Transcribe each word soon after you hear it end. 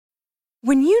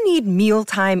When you need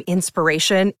mealtime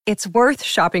inspiration, it's worth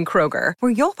shopping Kroger,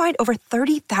 where you'll find over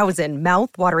 30,000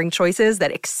 mouth-watering choices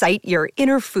that excite your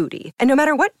inner foodie. And no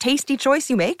matter what tasty choice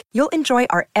you make, you'll enjoy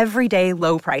our everyday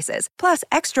low prices, plus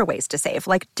extra ways to save,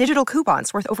 like digital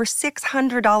coupons worth over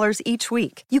 $600 each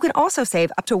week. You can also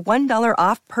save up to $1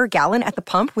 off per gallon at the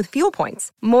pump with fuel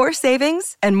points. More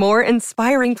savings and more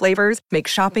inspiring flavors make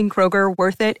shopping Kroger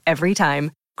worth it every time.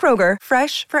 Kroger,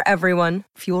 fresh for everyone.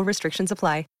 Fuel restrictions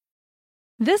apply.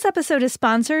 This episode is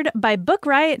sponsored by Book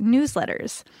Riot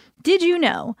newsletters. Did you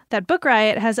know that Book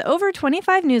Riot has over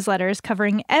 25 newsletters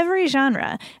covering every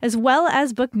genre, as well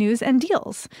as book news and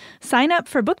deals? Sign up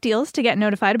for book deals to get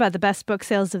notified about the best book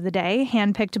sales of the day,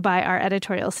 handpicked by our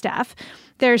editorial staff.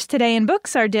 There's Today in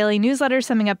Books, our daily newsletter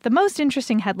summing up the most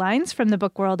interesting headlines from the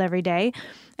book world every day.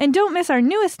 And don't miss our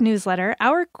newest newsletter,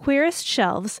 Our Queerest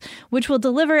Shelves, which will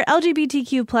deliver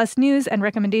LGBTQ plus news and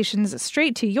recommendations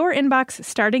straight to your inbox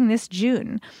starting this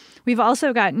June. We've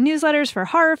also got newsletters for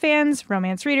horror fans,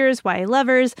 romance readers, YA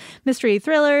lovers, mystery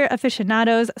thriller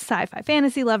aficionados, sci-fi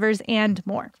fantasy lovers, and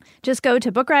more. Just go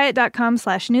to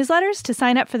bookriot.com/newsletters to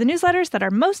sign up for the newsletters that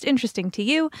are most interesting to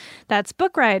you. That's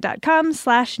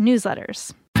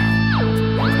bookriot.com/newsletters.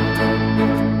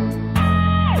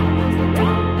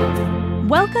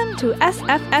 Welcome to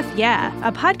SFF Yeah,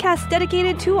 a podcast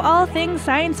dedicated to all things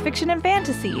science fiction and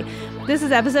fantasy. This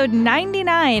is episode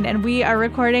 99, and we are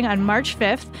recording on March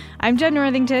 5th. I'm Jen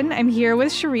Northington. I'm here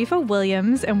with Sharifa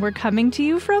Williams, and we're coming to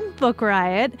you from Book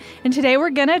Riot. And today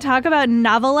we're going to talk about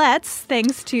novelettes,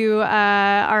 thanks to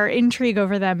our intrigue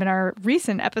over them in our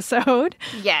recent episode.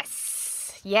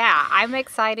 Yes. Yeah, I'm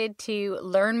excited to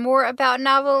learn more about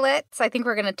novelettes. I think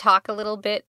we're going to talk a little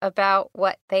bit about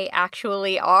what they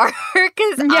actually are,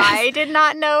 because yes. I did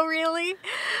not know, really.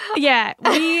 Yeah,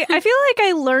 I feel like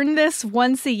I learn this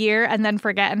once a year and then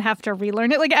forget and have to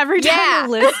relearn it. Like every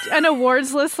time an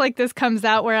awards list like this comes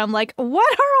out where I'm like,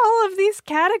 what are all of these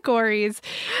categories?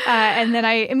 And then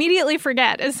I immediately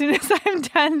forget as soon as I'm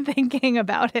done thinking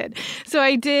about it. So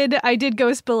I did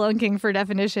go spelunking for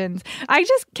definitions.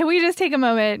 Can we just take a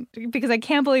moment, because I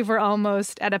can't believe we're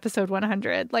almost at episode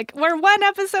 100. Like, we're one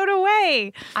episode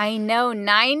away. I know,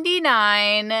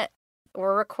 99.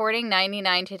 We're recording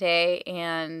 99 today,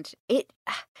 and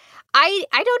I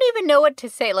don't even know what to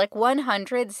say. Like,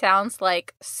 100 sounds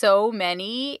like so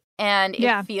many, and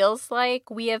it feels like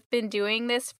we have been doing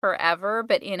this forever,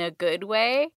 but in a good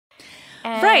way.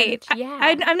 And, right. Yeah.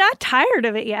 I'm not tired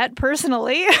of it yet,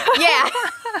 personally. Yeah.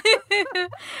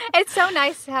 It's so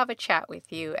nice to have a chat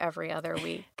with you every other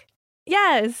week.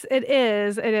 Yes, it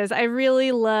is. It is. I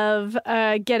really love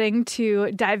getting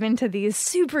to dive into these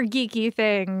super geeky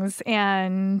things.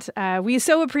 And we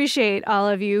so appreciate all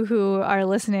of you who are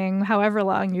listening, however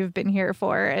long you've been here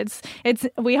for.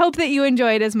 We hope that you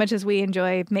enjoy it as much as we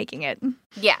enjoy making it.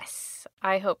 Yes,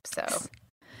 I hope so.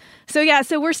 So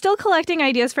we're still collecting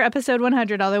ideas for episode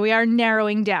 100, although we are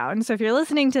narrowing down. So if you're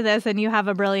listening to this and you have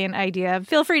a brilliant idea,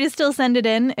 feel free to still send it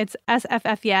in. It's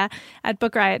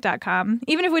sffyeah@bookriot.com.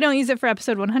 Even if we don't use it for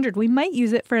episode 100, we might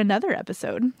use it for another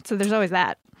episode. So there's always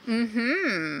that.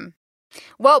 Mm-hmm.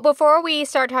 Well, before we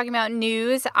start talking about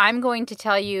news, I'm going to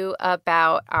tell you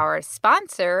about our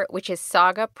sponsor, which is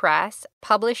Saga Press,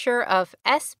 publisher of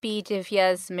S.B.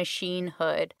 Divya's Machine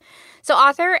Hood. So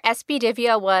author S.B.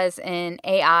 Divya was an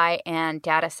AI and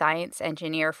data science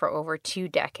engineer for over 2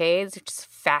 decades, which is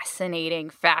fascinating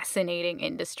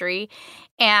industry.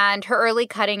 And her early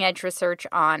cutting-edge research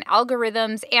on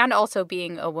algorithms and also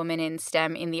being a woman in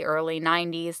STEM in the early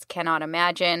 90s, cannot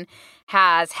imagine,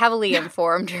 has heavily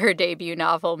informed her debut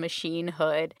novel, Machine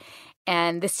Hood.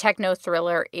 And this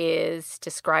techno-thriller is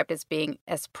described as being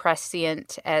as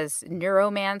prescient as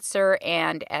Neuromancer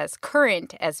and as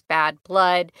current as Bad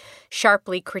Blood,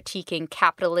 sharply critiquing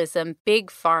capitalism, big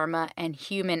pharma, and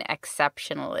human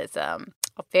exceptionalism.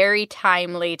 Very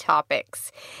timely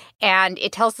topics. And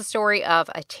it tells the story of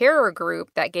a terror group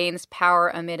that gains power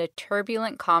amid a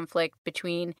turbulent conflict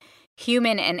between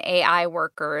human and AI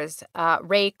workers.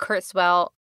 Ray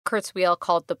Kurzweil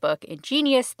called the book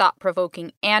ingenious,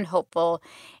 thought-provoking, and hopeful.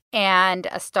 And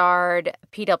a starred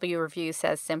PW review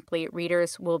says simply,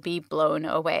 readers will be blown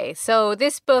away. So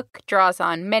this book draws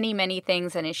on many, many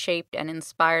things and is shaped and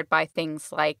inspired by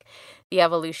things like the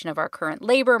evolution of our current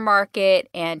labor market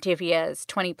and Divya's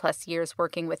 20-plus years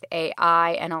working with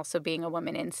AI and also being a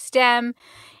woman in STEM,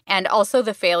 and also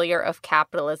the failure of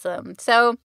capitalism.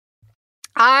 So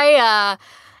I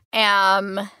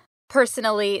am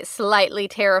personally slightly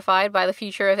terrified by the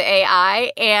future of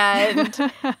AI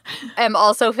and am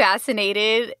also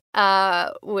fascinated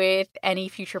with any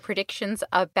future predictions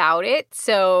about it.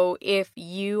 So if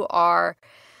you are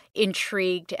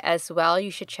intrigued as well,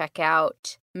 you should check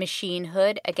out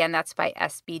Machinehood. Again, that's by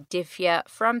S.B. Divya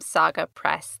from Saga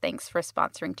Press. Thanks for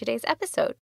sponsoring today's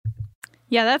episode.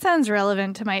 Yeah, that sounds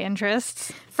relevant to my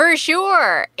interests. For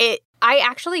sure. I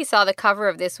actually saw the cover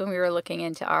of this when we were looking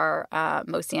into our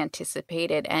most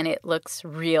anticipated, and it looks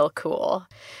real cool.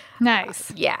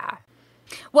 Nice. Yeah.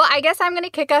 Well, I guess I'm going to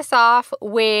kick us off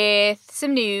with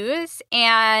some news.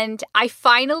 And I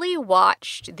finally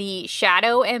watched the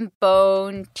Shadow and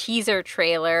Bone teaser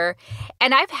trailer.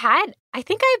 And I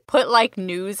think I put like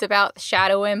news about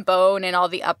Shadow and Bone and all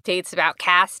the updates about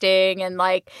casting and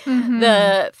like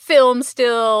the film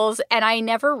stills. And I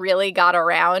never really got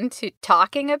around to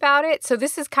talking about it. So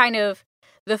this is kind of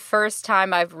the first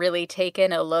time I've really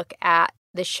taken a look at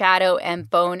the Shadow and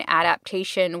Bone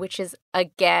adaptation, which is,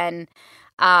 again,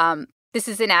 this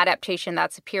is an adaptation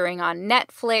that's appearing on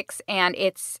Netflix, and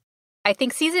I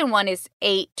think season 1 is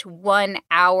 8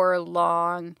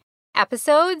 1-hour-long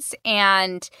episodes.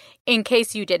 And in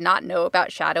case you did not know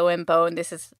about Shadow and Bone,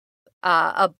 this is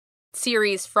a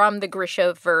series from the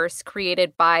Grishaverse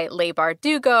created by Leigh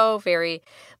Bardugo, very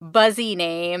buzzy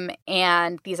name,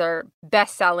 and these are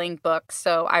best-selling books,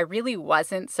 so I really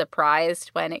wasn't surprised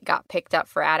when it got picked up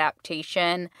for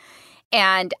adaptation.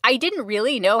 And I didn't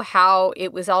really know how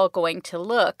it was all going to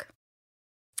look.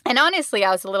 And honestly,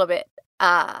 I was a little bit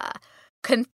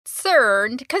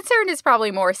concerned. Concerned is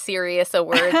probably more serious a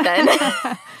word than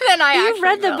I You've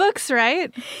read the books,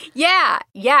 right? Yeah.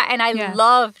 And I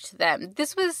loved them.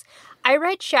 I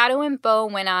read Shadow and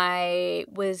Bone when I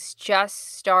was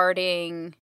just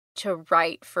starting to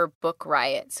write for Book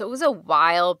Riot. So it was a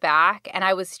while back, and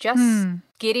I was just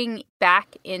getting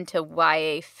back into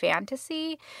YA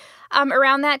fantasy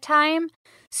around that time.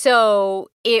 So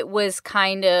it was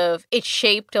it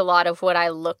shaped a lot of what I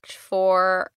looked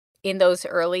for in those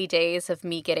early days of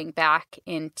me getting back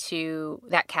into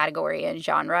that category and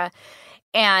genre.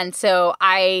 And so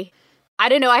I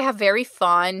don't know, I have very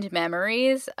fond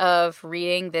memories of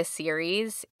reading this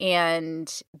series,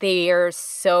 and they are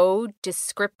so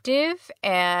descriptive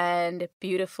and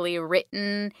beautifully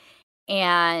written.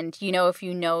 And, if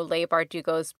you know Leigh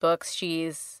Bardugo's books,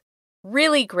 she's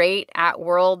really great at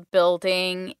world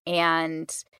building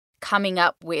and coming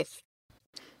up with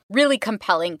really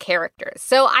compelling characters.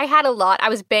 So I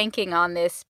was banking on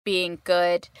this being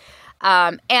good.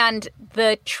 And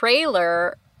the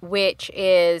trailer,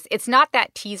 it's not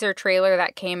that teaser trailer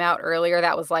that came out earlier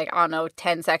that was like, I don't know,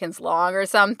 10 seconds long or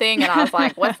something. And I was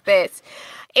like, what's this?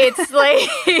 It's like,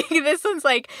 this one's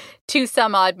like 2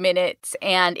 some odd minutes,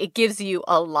 and it gives you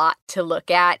a lot to look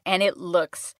at, and it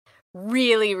looks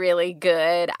really, really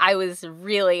good. I was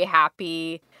really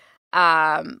happy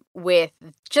with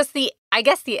just the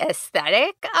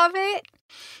aesthetic of it.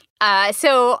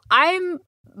 So I'm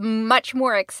much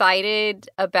more excited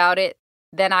about it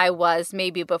than I was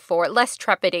maybe before. Less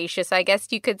trepidatious, I guess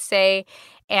you could say.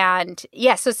 And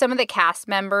yeah, so some of the cast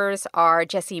members are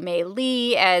Jessie May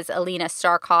Lee as Alina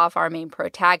Starkov, our main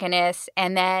protagonist.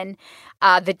 And then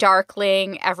the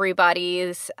Darkling,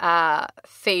 everybody's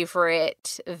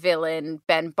favorite villain,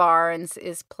 Ben Barnes,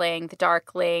 is playing the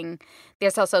Darkling.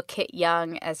 There's also Kit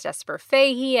Young as Jesper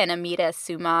Fahey and Amita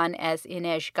Suman as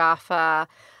Inej Gaffa.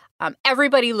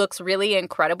 Everybody looks really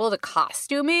incredible. The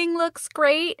costuming looks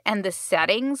great, and the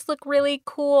settings look really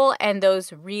cool, and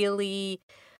those really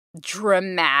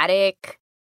dramatic,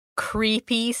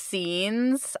 creepy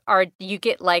scenes you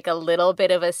get like a little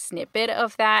bit of a snippet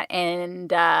of that,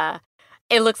 and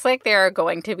it looks like there are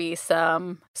going to be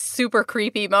some super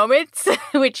creepy moments,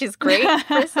 which is great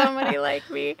for somebody like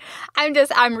me.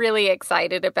 I'm really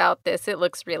excited about this. It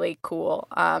looks really cool.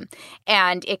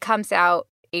 And it comes out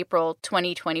April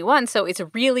 2021, so it's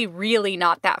really, really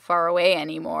not that far away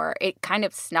anymore. It kind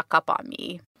of snuck up on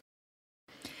me.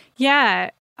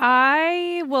 Yeah,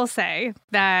 I will say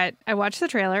that I watched the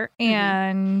trailer,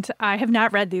 and I have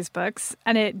not read these books,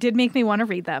 and it did make me want to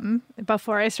read them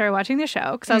before I started watching the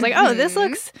show, because I was like, oh, this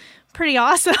looks pretty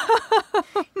awesome.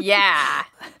 Yeah.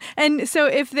 And so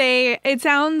it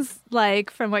sounds like,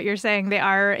 from what you're saying, they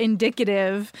are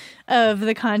indicative of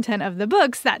the content of the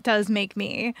books. That does make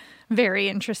me very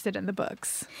interested in the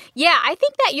books. Yeah, I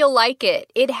think that you'll like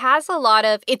it. It has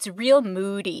it's real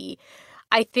moody.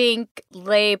 I think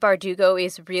Leigh Bardugo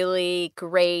is really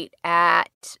great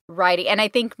at writing. And I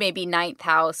think maybe Ninth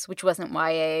House, which wasn't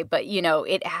YA, but,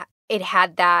 it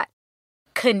had that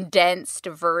condensed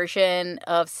version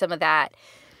of some of that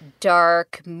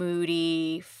dark,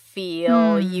 moody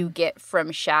feel you get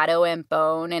from Shadow and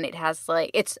Bone. And it has I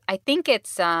think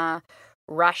it's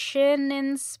Russian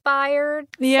inspired.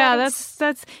 Yeah,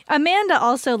 that's Amanda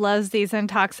also loves these and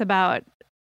talks about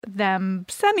them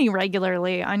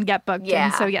semi-regularly on GetBooked. Yeah.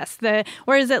 And so yes,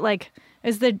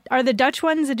 are the Dutch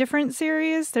ones a different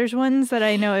series? There's ones that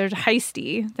I know, there's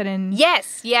Heisty that in...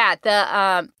 Yes, yeah.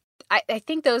 I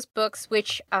think those books,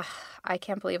 which I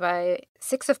can't believe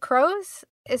Six of Crows?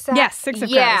 Is that? Yes, Six of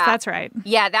Crows. That's right.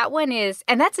 Yeah, that one is,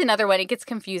 and that's another one. It gets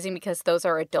confusing because those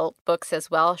are adult books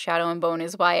as well. Shadow and Bone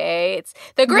is YA. It's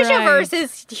the Grishaverse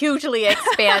is hugely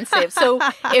expansive. So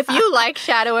if you like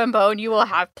Shadow and Bone, you will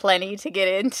have plenty to get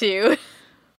into.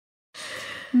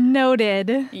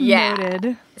 Noted. Yeah.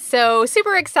 Noted. So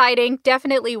super exciting.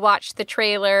 Definitely watch the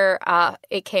trailer.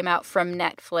 It came out from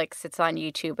Netflix. It's on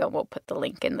YouTube, and we'll put the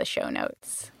link in the show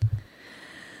notes.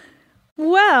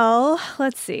 Well,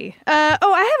 let's see.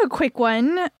 I have a quick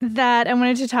one that I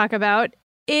wanted to talk about.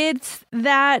 It's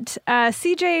that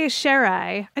CJ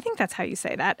Sherai, I think that's how you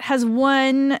say that, has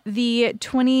won the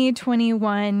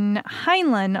 2021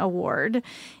 Heinlein Award.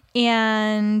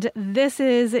 And this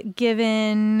is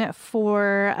given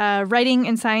for writing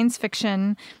in science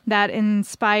fiction that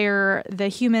inspire the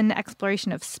human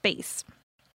exploration of space.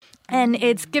 And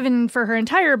it's given for her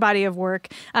entire body of work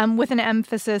with an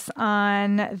emphasis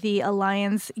on the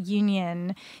Alliance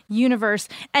Union universe.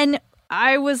 And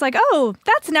I was like, oh,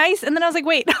 that's nice. And then I was like,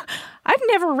 wait, I've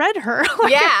never read her.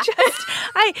 Yeah.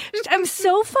 I'm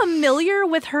so familiar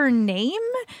with her name.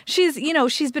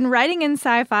 She's been writing in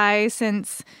sci-fi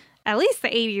since at least the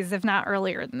 80s, if not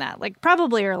earlier than that, like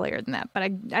probably earlier than that.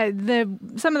 But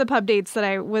some of the pub dates that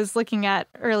I was looking at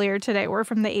earlier today were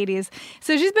from the 80s.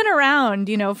 So she's been around,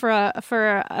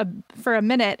 for a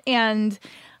minute. And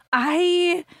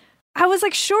I was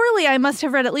like, surely I must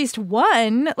have read at least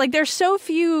one. Like, there's so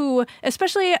few,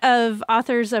 especially of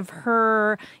authors of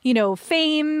her,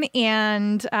 fame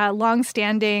and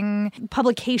longstanding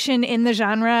publication in the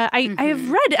genre. I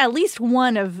have read at least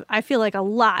one of, I feel like, a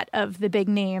lot of the big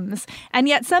names. And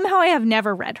yet somehow I have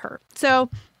never read her. So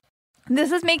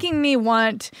this is making me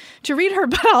want to read her,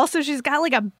 but also she's got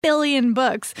like 1 billion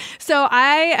books. So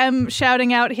I am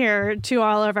shouting out here to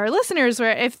all of our listeners,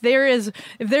 where if there's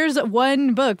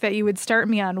one book that you would start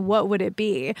me on, what would it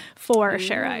be for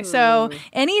Sherai? So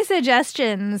any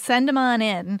suggestions, send them on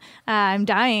in. I'm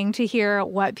dying to hear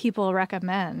what people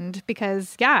recommend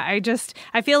because I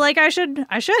feel like I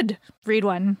should read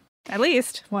one, at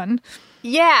least one.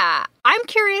 Yeah, I'm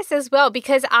curious as well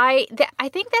because I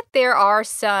think that there are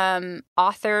some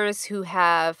authors who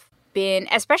have been,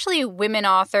 especially women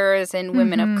authors and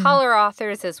women of color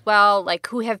authors as well, like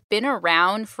who have been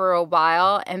around for a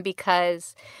while. And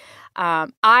because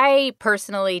I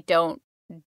personally don't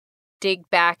dig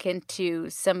back into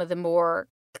some of the more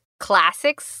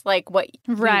classics, like what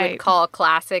we would call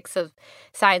classics of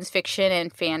science fiction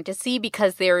and fantasy,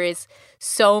 because there is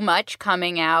so much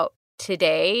coming out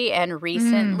today and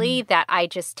recently that I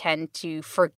just tend to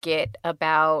forget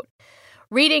about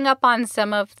reading up on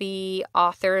some of the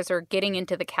authors or getting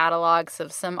into the catalogs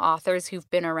of some authors who've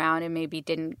been around and maybe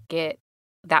didn't get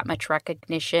that much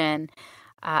recognition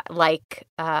like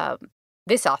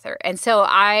this author. And so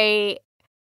I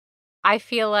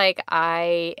feel like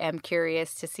I am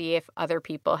curious to see if other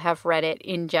people have read it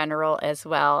in general as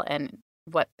well and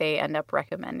what they end up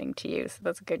recommending to you. So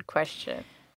that's a good question.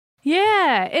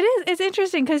 Yeah, it is. It's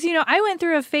interesting because, I went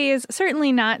through a phase,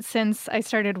 certainly not since I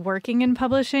started working in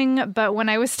publishing, but when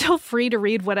I was still free to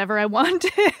read whatever I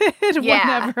wanted,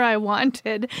 whenever I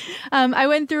wanted. I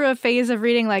went through a phase of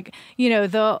reading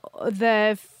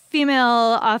the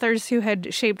female authors who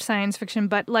had shaped science fiction,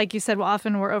 but like you said,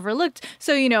 often were overlooked.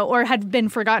 So, or had been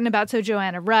forgotten about. So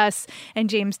Joanna Russ and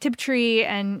James Tiptree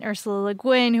and Ursula Le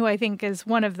Guin, who I think is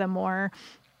one of the more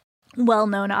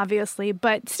well-known, obviously,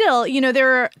 but still,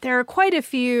 there are quite a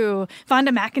few. Vonda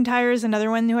McIntyre is another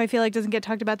one who I feel like doesn't get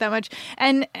talked about that much.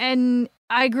 And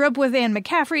I grew up with Anne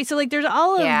McCaffrey, so like there's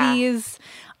all of these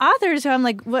authors who I'm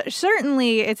like, well,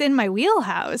 certainly it's in my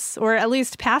wheelhouse, or at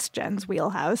least past Jen's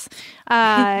wheelhouse.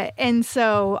 And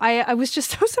so I was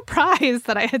just so surprised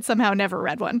that I had somehow never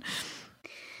read one.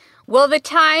 Well, the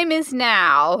time is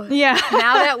now. Yeah.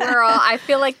 Now that I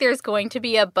feel like there's going to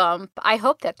be a bump. I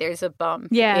hope that there's a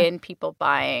bump in people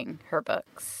buying her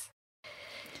books.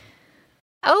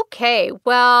 Okay.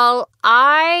 Well,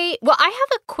 I have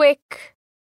a quick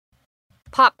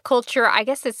pop culture. I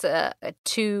guess it's a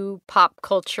 2 pop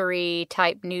culture-y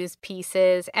type news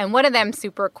pieces. And one of them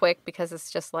super quick because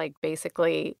it's just like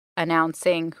basically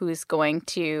announcing who's going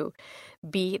to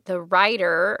be the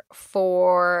writer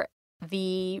for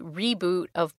the reboot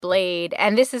of Blade.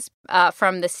 And this is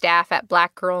from the staff at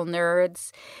Black Girl Nerds.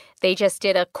 They just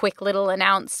did a quick little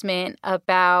announcement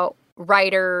about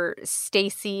writer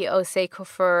Stacey Osei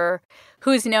Kuffour,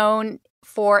 who's known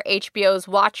for HBO's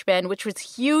Watchmen, which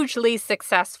was hugely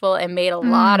successful and made a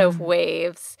lot of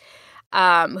waves,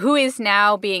 who is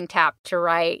now being tapped to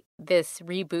write this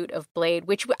reboot of Blade,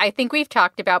 which I think we've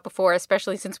talked about before,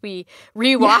 especially since we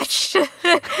rewatched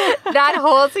that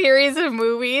whole series of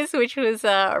movies, which was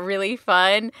really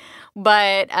fun.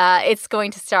 But it's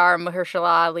going to star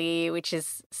Mahershala Ali, which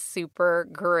is super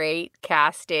great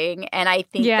casting. And I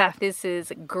think that this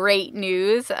is great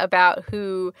news about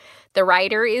who the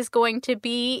writer is going to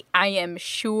be. I am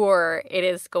sure it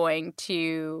is going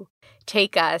to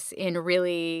take us in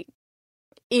really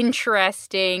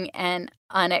interesting and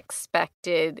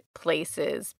unexpected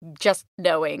places, just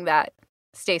knowing that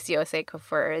Stacey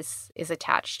Osei-Kuffour is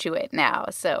attached to it now.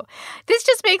 So this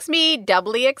just makes me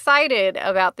doubly excited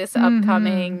about this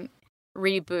upcoming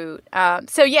reboot.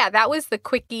 So yeah, that was the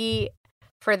quickie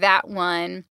for that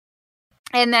one.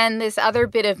 And then this other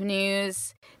bit of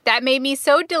news that made me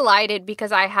so delighted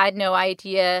because I had no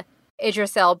idea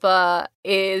Idris Elba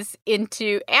is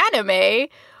into anime,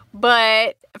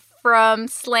 but from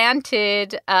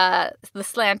Slanted, the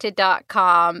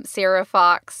Slanted.com, Sarah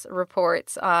Fox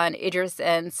reports on Idris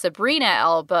and Sabrina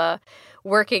Elba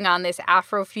working on this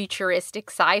Afrofuturistic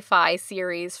sci-fi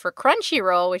series for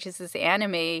Crunchyroll, which is this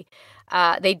anime.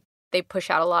 They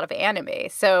push out a lot of anime.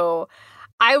 So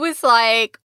I was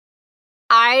like,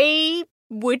 I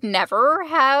would never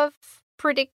have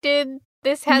predicted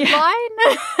this headline.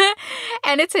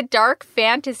 And it's a dark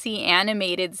fantasy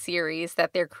animated series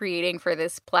that they're creating for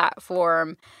this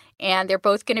platform. And they're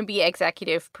both going to be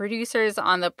executive producers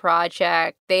on the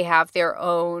project. They have their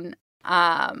own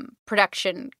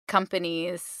production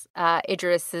companies.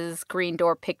 Idris's Green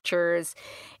Door Pictures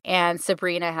and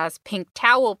Sabrina has Pink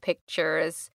Towel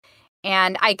Pictures.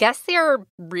 And I guess they're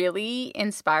really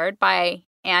inspired by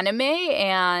anime,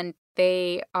 and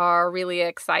they are really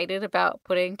excited about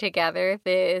putting together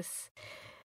this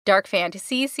dark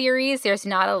fantasy series. There's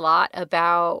not a lot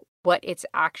about what it's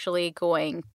actually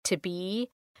going to be,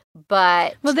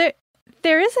 but... Well,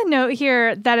 there is a note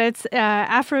here that it's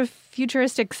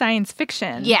Afrofuturistic science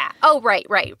fiction. Yeah. Oh, right.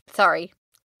 Sorry.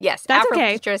 Yes, that's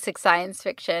Afrofuturistic science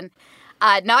fiction.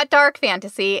 Not dark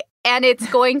fantasy. And it's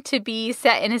going to be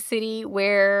set in a city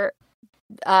where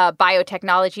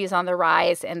biotechnology is on the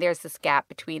rise, and there's this gap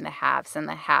between the haves and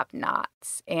the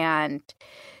have-nots. And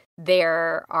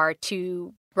there are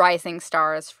two rising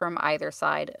stars from either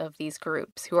side of these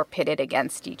groups who are pitted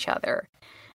against each other.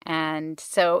 And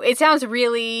so it sounds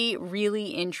really, really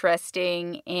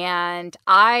interesting. And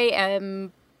I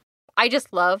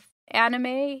just love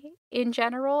anime in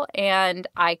general, and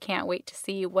I can't wait to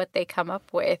see what they come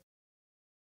up with.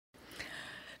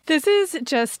 This is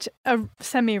just a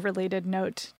semi-related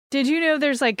note. Did you know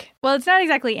there's it's not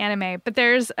exactly anime, but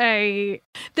there's a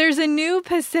new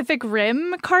Pacific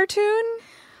Rim cartoon?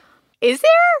 Is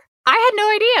there? I had no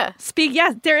idea.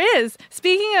 Yes, there is.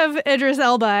 Speaking of Idris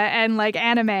Elba and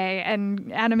anime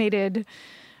and animated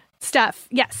stuff,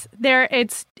 yes,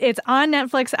 it's on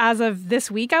Netflix as of this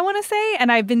week, I want to say,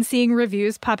 and I've been seeing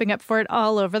reviews popping up for it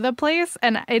all over the place,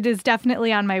 and it is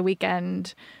definitely on my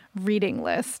weekend reading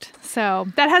list. So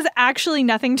that has actually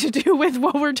nothing to do with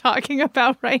what we're talking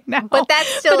about right now. But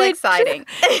that's still exciting.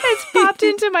 It's popped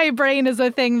into my brain as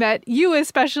a thing that you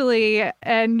especially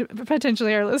and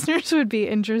potentially our listeners would be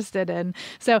interested in.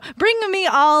 So bring me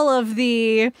all of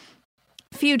the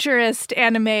futurist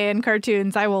anime and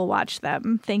cartoons. I will watch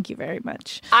them. Thank you very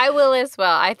much. I will as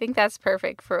well. I think that's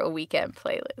perfect for a weekend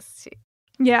playlist too.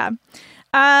 Yeah.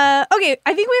 Okay,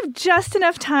 I think we have just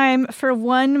enough time for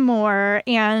one more,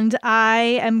 and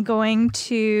I need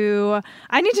to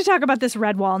talk about this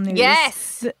Redwall news.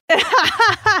 Yes!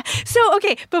 So,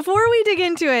 okay, before we dig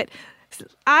into it,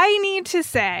 I need to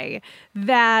say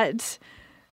that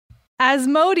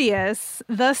Asmodeus,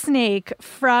 the snake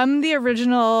from the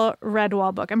original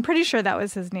Redwall book, I'm pretty sure that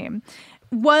was his name,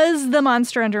 was the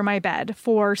monster under my bed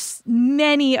for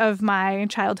many of my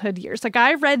childhood years.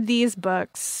 I read these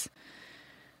books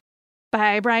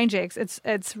by Brian Jacques. It's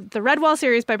the Redwall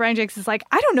series by Brian Jacques. Is I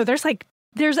don't know, there's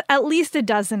at least a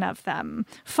dozen of them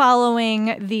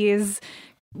following these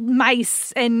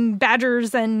mice and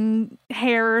badgers and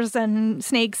hares and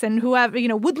snakes and whoever,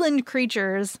 woodland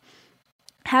creatures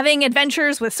having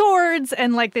adventures with swords,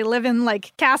 and they live in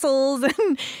castles,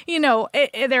 and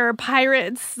there are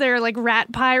pirates, they're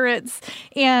rat pirates,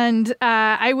 and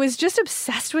I was just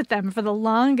obsessed with them for the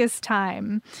longest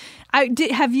time.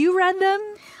 Have you read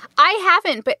them? I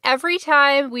haven't, but every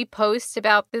time we post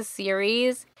about this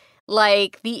series,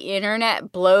 like the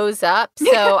internet blows up.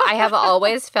 So I have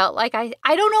always felt like I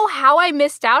don't know how I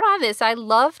missed out on this. I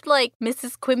loved like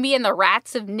Mrs. Quimby and the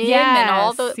Rats of Nim and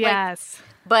all the yes.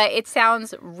 But it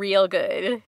sounds real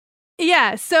good.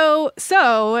 Yeah, so,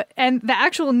 and the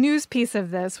actual news piece of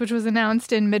this, which was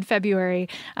announced in mid-February,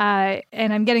 and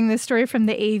I'm getting this story from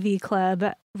the AV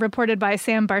Club, reported by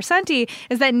Sam Barsanti,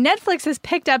 is that Netflix has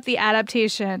picked up the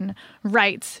adaptation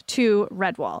rights to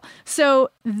Redwall. So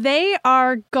they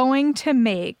are going to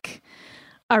make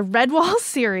a Redwall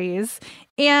series,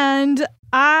 and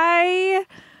I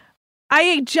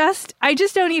just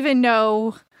don't even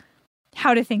know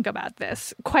how to think about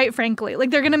this, quite frankly.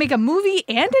 Like, they're going to make a movie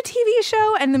and a TV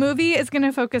show, and the movie is going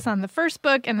to focus on the first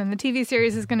book, and then the TV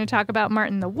series is going to talk about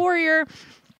Martin the Warrior.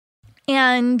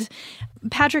 And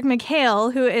Patrick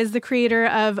McHale, who is the creator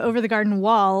of Over the Garden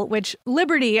Wall, which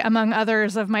Liberty, among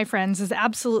others of my friends, is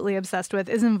absolutely obsessed with,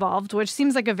 is involved, which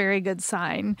seems like a very good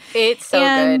sign. It's so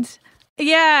good.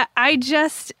 Yeah,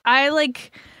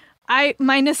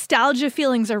 my nostalgia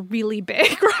feelings are really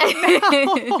big right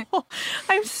now.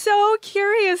 I'm so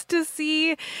curious to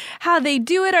see how they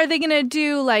do it. Are they going to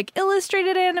do like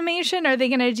illustrated animation? Are they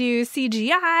going to do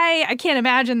CGI? I can't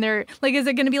imagine they're like, is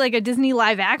it going to be like a Disney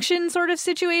live action sort of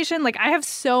situation? Like, I have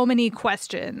so many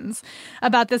questions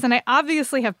about this, and I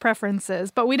obviously have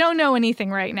preferences, but we don't know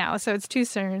anything right now. So it's too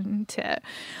soon to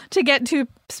get too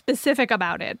specific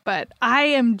about it. But I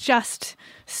am just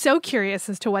so curious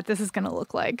as to what this is going to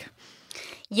look like.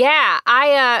 Yeah,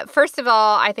 I first of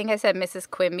all, I think I said Mrs.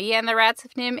 Quimby and the Rats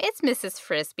of Nim. It's Mrs.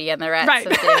 Frisbee and the Rats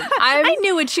of Nim. I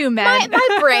knew what you meant.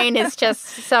 My brain is just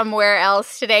somewhere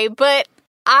else today, but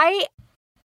I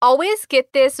always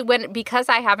get this because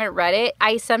I haven't read it,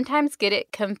 I sometimes get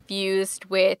it confused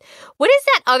with, what is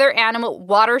that other animal,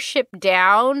 Watership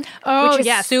Down? Oh, which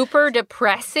is super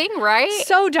depressing, right?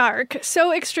 So dark,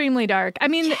 so extremely dark. I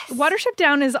mean, Watership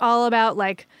Down is all about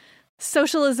like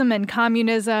socialism and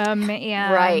communism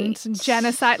and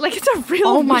genocide. Like, it's a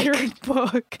real weird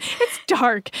book. It's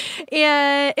dark.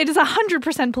 It is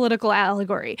 100% political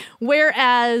allegory.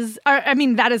 Whereas, I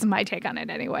mean, that is my take on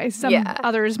it anyway. Some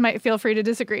others might feel free to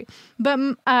disagree. But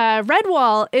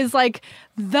Redwall is like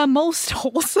the most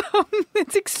wholesome.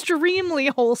 It's extremely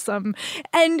wholesome.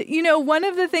 And, you know, one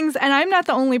of the things, and I'm not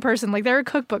the only person, like there are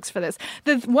cookbooks for this.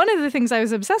 One of the things I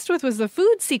was obsessed with was the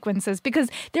food sequences, because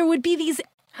there would be these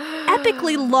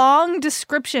epically long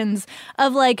descriptions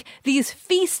of like these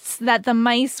feasts that the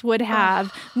mice would have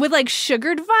with like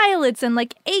sugared violets and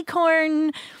like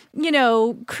acorn, you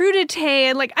know, crudité,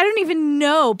 and like I don't even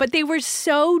know, but they were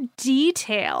so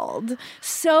detailed,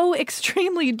 so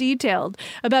extremely detailed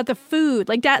about the food.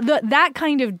 Like that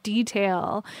kind of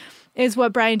detail is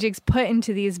what Brian Jiggs put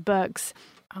into these books.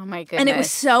 Oh my goodness. And it was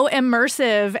so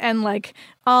immersive and like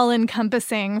all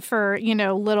encompassing for, you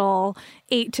know, little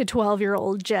 8 to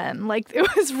 12-year-old Jen. Like, it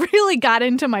was really got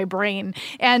into my brain.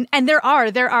 And there are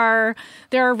Redwall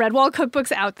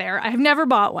cookbooks out there. I have never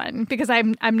bought one because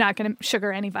I'm not going to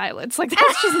sugar any violets. Like,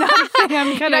 that's just not a thing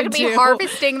I'm going to do. Be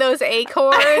harvesting those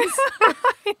acorns.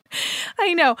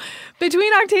 I know.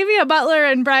 Between Octavia Butler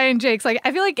and Brian Jiggs, like,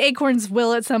 I feel like acorns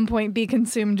will at some point be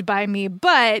consumed by me.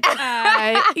 But,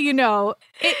 you know,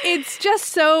 it's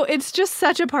just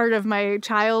such a part of my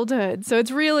childhood. So it's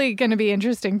really going to be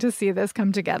interesting to see this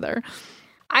come together.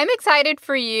 I'm excited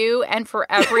for you and for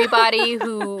everybody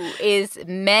who is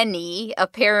many,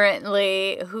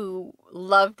 apparently, who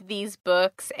loved these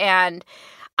books. And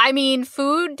I mean,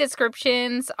 food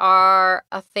descriptions are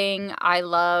a thing I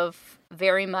love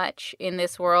very much in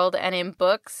this world and in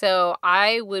books. So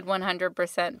I would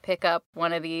 100% pick up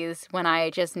one of these when I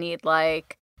just need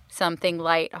like something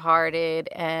lighthearted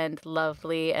and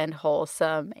lovely and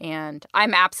wholesome. And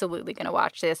I'm absolutely going to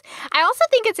watch this. I also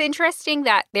think it's interesting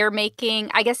that they're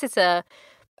making, I guess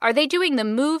are they doing the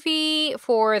movie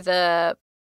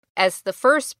as the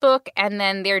first book, and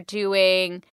then they're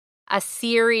doing a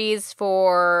series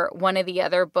for one of the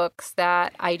other books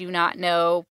that I do not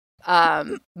know,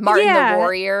 Martin the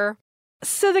Warrior?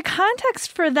 So the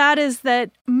context for that is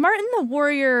that Martin the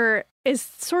Warrior is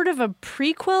sort of a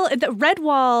prequel.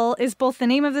 Redwall is both the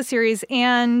name of the series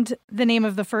and the name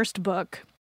of the first book.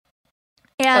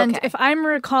 And if I'm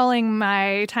recalling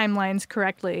my timelines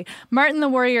correctly, Martin the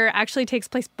Warrior actually takes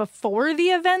place before the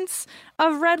events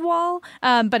of Redwall,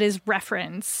 but is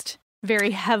referenced very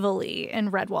heavily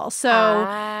in Redwall.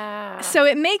 So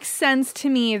it makes sense to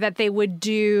me that they would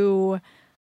do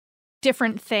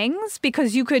different things,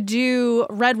 because you could do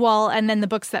Redwall and then the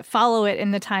books that follow it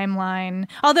in the timeline.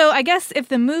 Although I guess if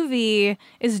the movie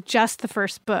is just the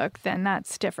first book, then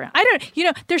that's different. I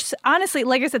don't, there's honestly,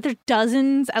 like I said, there's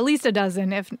dozens, at least a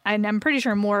dozen, and I'm pretty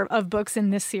sure more of books in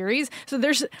this series. So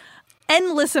there's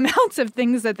endless amounts of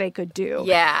things that they could do.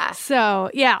 Yeah. So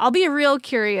yeah, I'll be real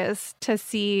curious to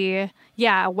see,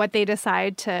 what they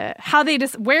decide to,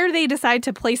 where they decide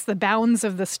to place the bounds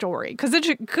of the story, because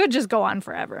it could just go on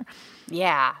forever.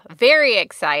 Yeah, very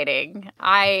exciting.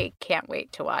 I can't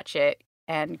wait to watch it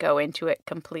and go into it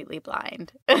completely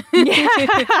blind.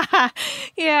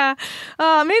 Yeah. Maybe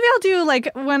I'll do,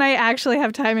 when I actually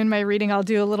have time in my reading, I'll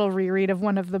do a little reread of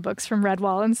one of the books from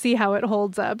Redwall and see how it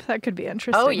holds up. That could be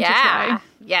interesting. Oh, yeah. To try.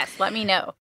 Yes, let me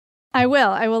know. I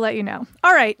will let you know.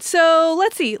 All right, so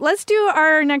let's see. Let's do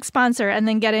our next sponsor and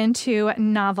then get into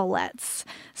novelettes.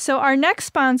 So our next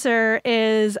sponsor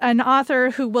is an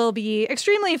author who will be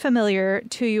extremely familiar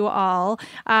to you all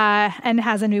and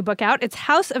has a new book out. It's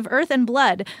House of Earth and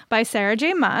Blood by Sarah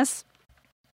J. Maas.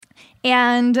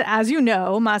 And as you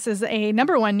know, Maas is a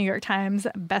 #1 New York Times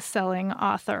bestselling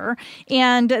author.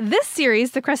 And this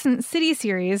series, the Crescent City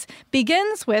series,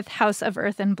 begins with House of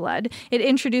Earth and Blood. It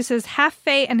introduces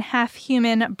half-fae and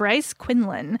half-human Bryce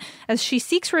Quinlan as she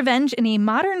seeks revenge in a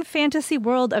modern fantasy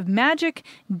world of magic,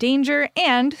 danger,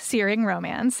 and searing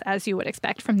romance, as you would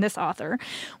expect from this author.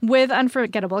 With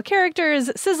unforgettable characters,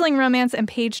 sizzling romance, and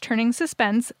page-turning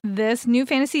suspense, this new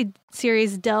fantasy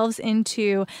series delves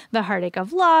into the heartache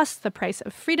of loss, the price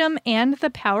of freedom, and the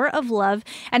power of love.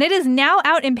 And it is now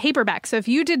out in paperback. So if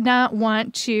you did not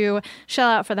want to shell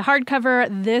out for the hardcover,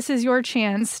 this is your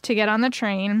chance to get on the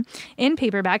train in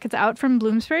paperback. It's out from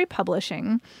Bloomsbury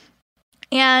Publishing.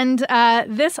 And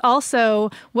this also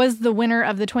was the winner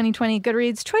of the 2020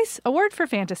 Goodreads Choice Award for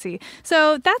Fantasy.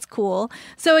 So that's cool.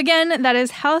 So again, that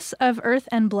is House of Earth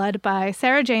and Blood by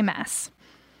Sarah J. Maas.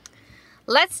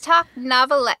 Let's talk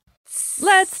novelettes.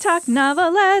 Let's talk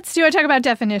novelettes. Do you want to talk about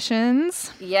definitions?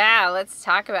 Yeah, let's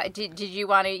talk about. Did you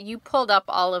want to? You pulled up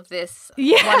all of this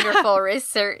wonderful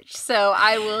research, so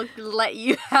I will let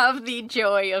you have the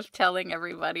joy of telling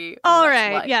everybody. All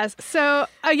right. Yes. So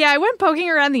I went poking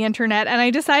around the internet and I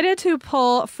decided to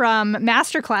pull from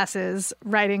Masterclass's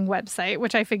writing website,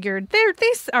 which I figured they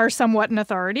are somewhat an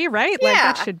authority, right?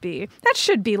 Yeah. That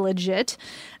should be legit.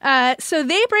 So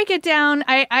they break it down.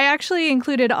 I actually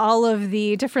included all of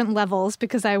the different levels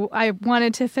because I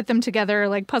wanted to fit them together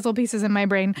like puzzle pieces in my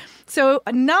brain. So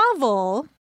a novel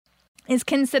is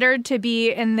considered to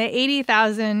be in the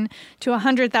 80,000 to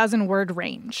 100,000 word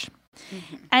range.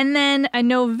 Mm-hmm. And then a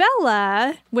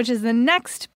novella, which is the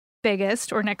next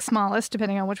biggest or next smallest,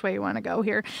 depending on which way you want to go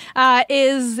here,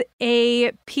 is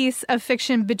a piece of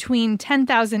fiction between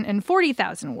 10,000 and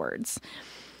 40,000 words.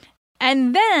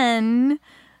 And then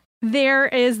there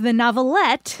is the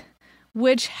novelette,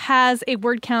 which has a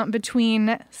word count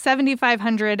between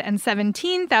 7,500 and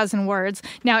 17,000 words.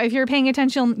 Now, if you're paying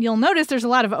attention, you'll notice there's a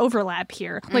lot of overlap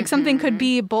here. Like something could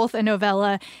be both a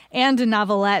novella and a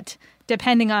novelette,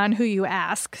 depending on who you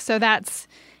ask. So that's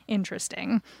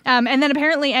interesting. And then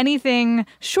apparently anything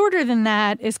shorter than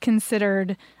that is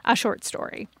considered a short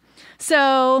story.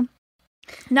 So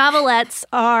novelettes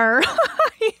are,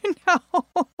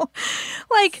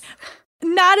 like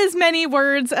not as many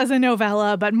words as a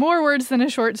novella, but more words than a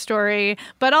short story.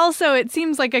 But also it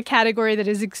seems like a category that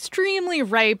is extremely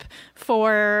ripe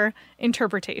for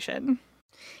interpretation.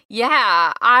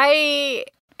 Yeah,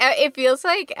 it feels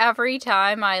like every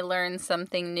time I learn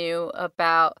something new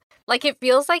about, like, it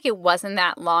feels like it wasn't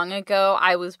that long ago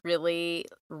I was really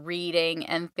reading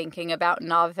and thinking about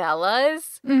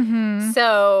novellas. Mm-hmm.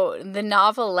 So the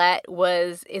novelette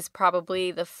is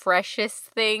probably the freshest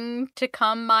thing to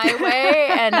come my way.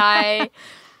 And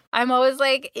I'm always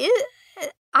like,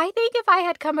 I think if I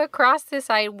had come across this,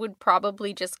 I would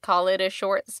probably just call it a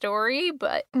short story,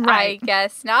 but right. I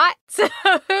guess not.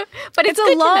 But it's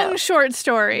a long short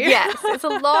story. Yes, it's a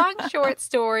long short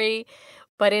story.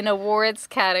 But in awards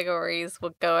categories,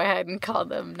 we'll go ahead and call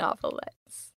them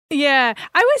novelettes. Yeah,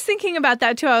 I was thinking about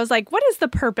that too. I was like, what is the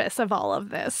purpose of all of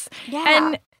this? Yeah.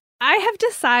 And I have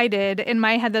decided in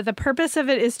my head that the purpose of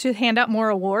it is to hand out more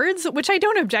awards, which I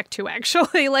don't object to,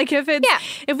 actually. Like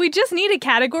if we just need a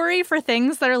category for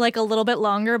things that are like a little bit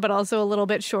longer, but also a little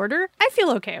bit shorter, I feel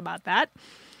okay about that.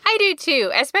 I do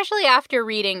too, especially after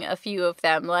reading a few of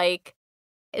them. Like,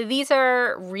 these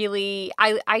are really,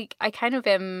 I kind of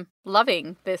am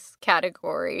loving this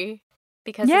category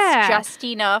because it's just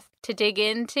enough to dig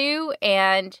into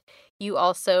and you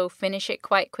also finish it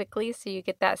quite quickly so you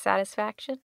get that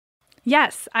satisfaction.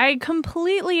 Yes, I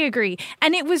completely agree.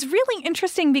 And it was really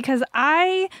interesting because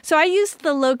I used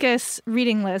the Locus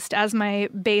reading list as my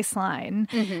baseline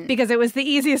because it was the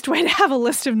easiest way to have a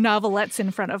list of novelettes in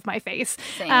front of my face.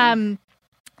 Same.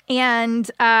 And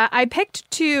I picked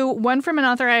two, one from an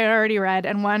author I had already read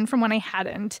and one from one I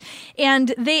hadn't.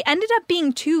 And they ended up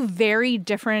being two very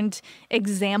different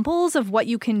examples of what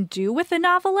you can do with a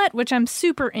novelette, which I'm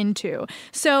super into.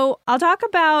 So I'll talk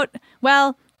about,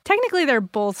 well, technically they're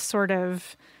both sort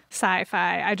of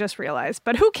sci-fi, I just realized,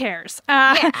 but who cares?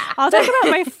 I'll talk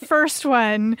about my first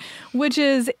one, which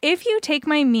is If You Take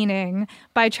My Meaning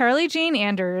by Charlie Jane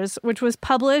Anders, which was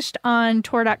published on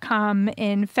Tor.com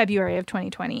in February of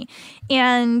 2020.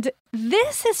 And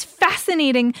this is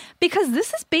fascinating because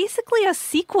this is basically a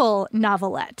sequel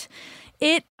novelette.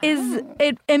 It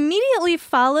immediately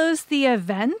follows the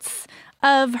events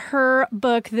of her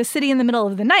book, The City in the Middle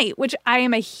of the Night, which I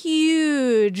am a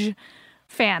huge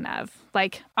fan of.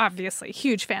 Like, obviously,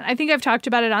 huge fan. I think I've talked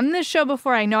about it on this show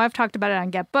before. I know I've talked about it on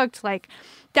Get Booked. Like,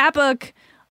 that book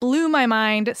blew my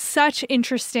mind. Such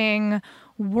interesting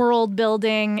world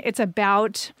building. It's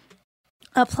about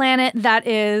a planet that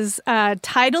is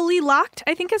tidally locked,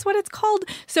 I think is what it's called.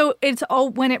 So it's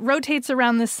when it rotates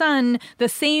around the sun, the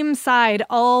same side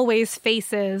always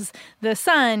faces the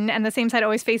sun and the same side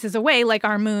always faces away, like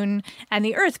our moon and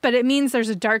the Earth. But it means there's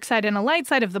a dark side and a light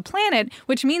side of the planet,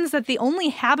 which means that the only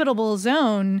habitable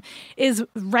zone is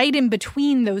right in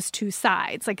between those two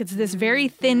sides. Like it's this very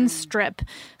thin strip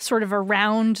sort of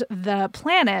around the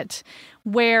planet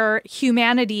where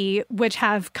humanity, which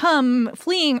have come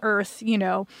fleeing Earth,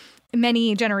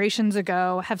 many generations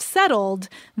ago, have settled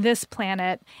this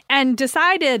planet and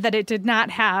decided that it did not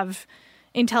have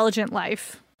intelligent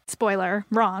life. Spoiler,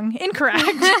 wrong, incorrect.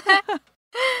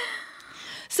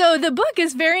 So the book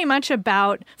is very much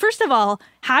about, first of all,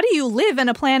 how do you live in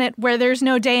a planet where there's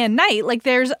no day and night? Like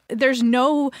there's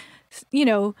no,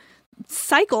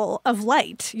 cycle of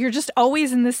light. You're just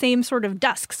always in the same sort of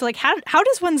dusk. So like how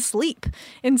does one sleep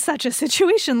in such a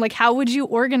situation? Like how would you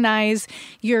organize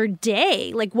your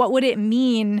day? Like what would it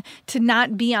mean to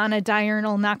not be on a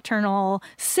diurnal nocturnal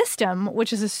system,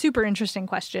 which is a super interesting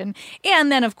question.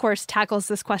 And then of course tackles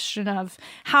this question of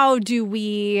how do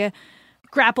we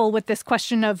grapple with this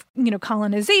question of,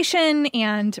 colonization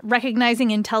and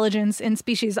recognizing intelligence in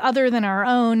species other than our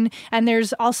own. And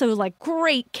there's also like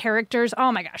great characters.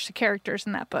 Oh my gosh, the characters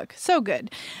in that book. So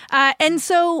good. And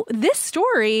so this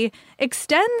story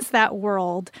extends that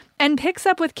world and picks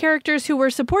up with characters who were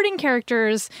supporting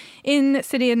characters in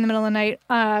City in the Middle of the Night,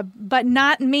 but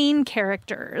not main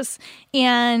characters.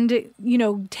 And,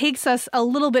 takes us a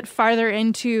little bit farther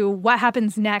into what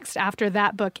happens next after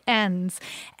that book ends.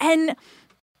 And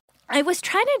I was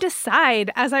trying to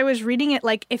decide as I was reading it,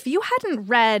 like, if you hadn't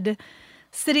read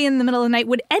City in the Middle of the Night,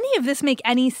 would any of this make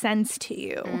any sense to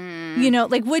you?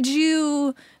 Would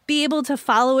you be able to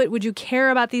follow it? Would you care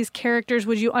about these characters?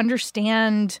 Would you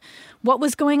understand what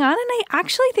was going on? And I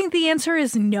actually think the answer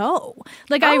is no.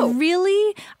 Like, I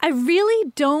really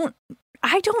don't.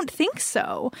 I don't think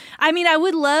so. I mean, I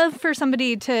would love for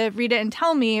somebody to read it and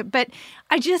tell me, but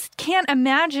I just can't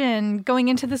imagine going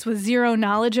into this with zero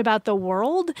knowledge about the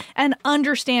world and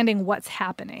understanding what's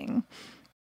happening.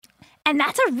 And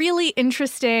that's a really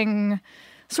interesting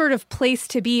sort of place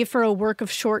to be for a work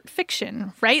of short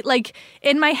fiction, right? Like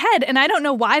in my head, and I don't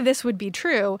know why this would be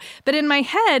true, but in my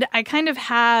head, I kind of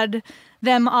had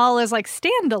them all as like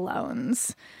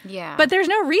standalones. Yeah. But there's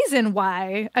no reason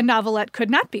why a novelette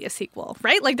could not be a sequel,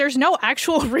 right? Like there's no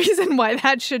actual reason why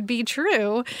that should be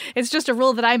true. It's just a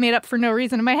rule that I made up for no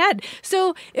reason in my head.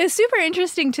 So it's super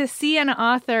interesting to see an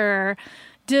author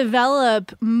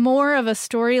develop more of a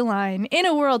storyline in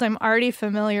a world I'm already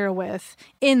familiar with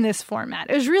in this format.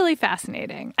 It was really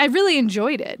fascinating. I really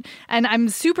enjoyed it. And I'm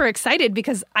super excited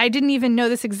because I didn't even know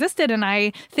this existed. And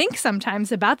I think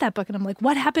sometimes about that book and I'm like,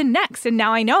 what happened next? And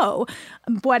now I know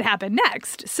what happened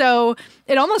next. So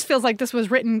it almost feels like this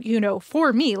was written,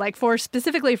 for me, like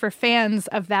specifically for fans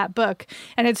of that book.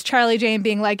 And it's Charlie Jane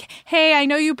being like, hey, I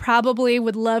know you probably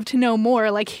would love to know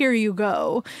more. Like, here you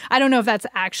go. I don't know if that's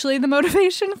actually the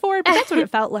motivation for it, but that's what it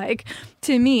felt like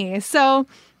to me. So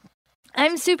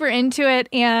I'm super into it,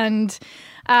 and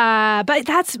but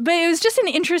it was just an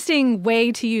interesting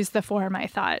way to use the form, I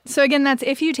thought. So again, that's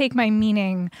If You Take My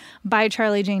Meaning by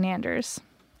Charlie Jane Anders.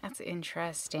 That's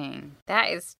interesting.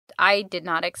 I did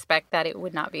not expect that it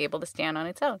would not be able to stand on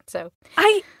its own. So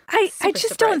I just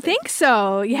surprising. Don't think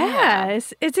so. Yeah.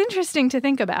 It's interesting to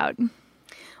think about.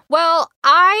 Well,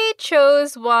 I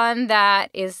chose one that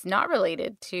is not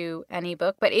related to any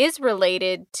book, but is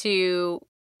related to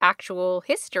actual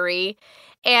history.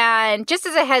 And just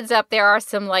as a heads up, there are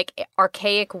some like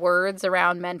archaic words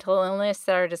around mental illness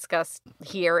that are discussed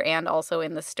here and also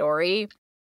in the story.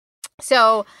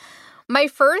 So my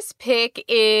first pick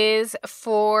is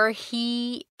For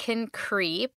He Can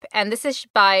Creep, and this is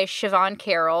by Siobhan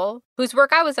Carroll, whose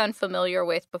work I was unfamiliar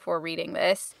with before reading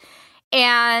this.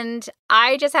 And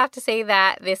I just have to say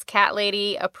that this cat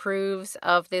lady approves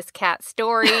of this cat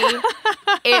story.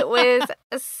 It was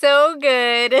so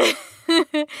good.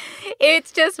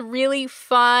 It's just really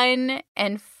fun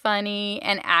and funny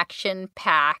and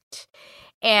action-packed.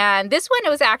 And this one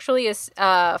was actually a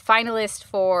finalist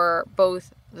for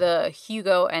both the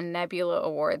Hugo and Nebula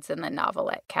Awards in the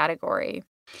novelette category.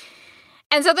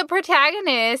 And so the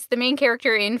protagonist, the main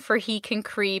character in For He Can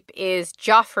Creep, is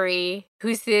Joffrey,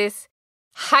 who's this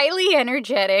highly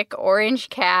energetic orange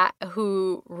cat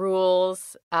who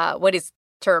rules what is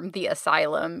termed the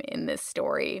asylum in this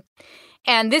story.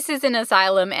 And this is an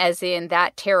asylum as in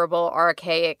that terrible,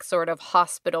 archaic sort of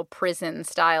hospital prison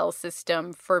style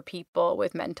system for people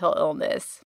with mental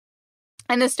illness.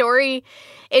 And the story,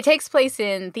 it takes place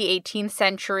in the 18th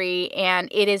century, and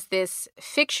it is this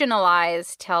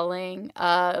fictionalized telling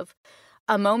of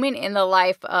a moment in the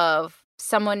life of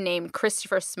someone named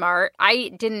Christopher Smart. I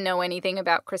didn't know anything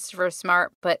about Christopher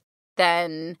Smart, but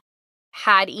then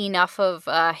had enough of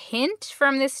a hint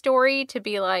from this story to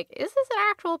be like, is this an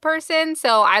actual person?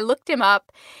 So I looked him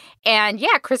up, and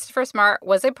yeah, Christopher Smart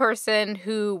was a person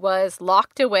who was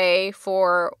locked away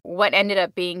for what ended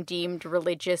up being deemed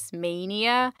religious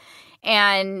mania,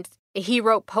 and he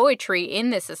wrote poetry in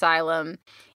this asylum.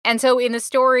 And so in the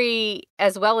story,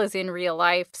 as well as in real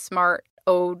life, Smart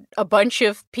owed a bunch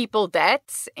of people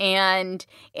debts, and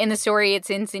in the story it's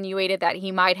insinuated that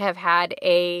he might have had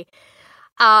a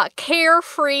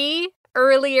carefree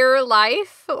earlier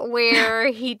life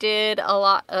where he did a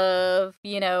lot of,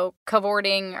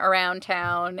 cavorting around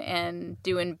town and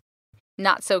doing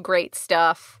not so great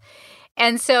stuff.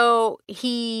 And so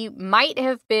he might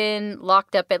have been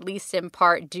locked up, at least in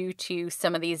part, due to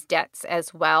some of these debts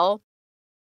as well.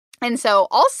 And so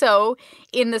also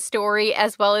in the story,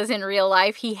 as well as in real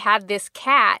life, he had this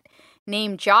cat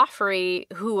named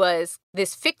Joffrey, who was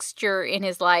this fixture in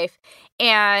his life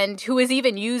and who was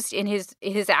even used in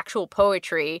his actual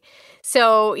poetry.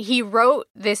 So he wrote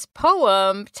this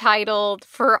poem titled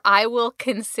For I Will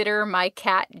Consider My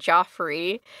Cat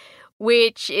Joffrey,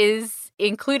 which is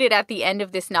included at the end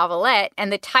of this novelette.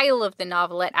 And the title of the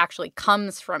novelette actually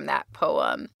comes from that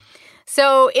poem.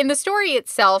 So in the story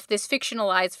itself, this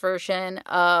fictionalized version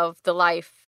of the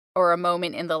life or a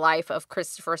moment in the life of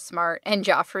Christopher Smart and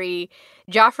Joffrey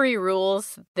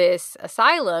rules this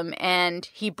asylum, and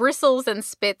he bristles and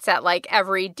spits at like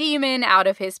every demon out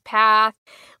of his path.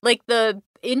 Like the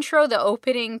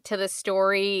opening to the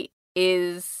story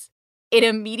it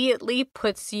immediately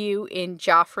puts you in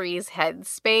Joffrey's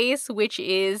headspace, which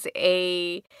is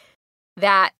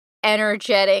that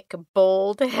energetic,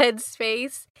 bold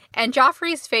headspace. And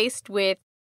Joffrey's faced with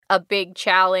a big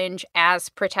challenge as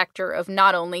protector of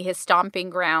not only his stomping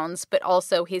grounds, but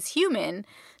also his human,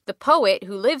 the poet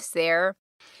who lives there,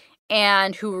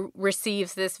 and who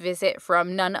receives this visit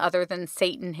from none other than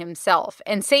Satan himself.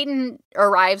 And Satan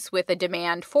arrives with a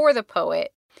demand for the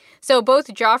poet. So both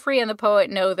Joffrey and the poet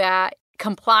know that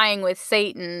complying with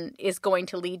Satan is going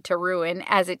to lead to ruin,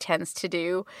 as it tends to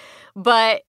do.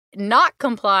 But not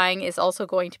complying is also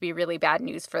going to be really bad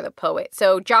news for the poet.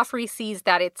 So Joffrey sees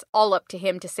that it's all up to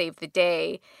him to save the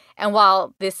day. And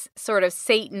while this sort of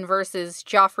Satan versus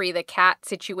Joffrey the cat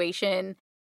situation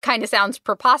kind of sounds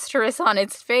preposterous on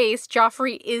its face,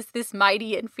 Joffrey is this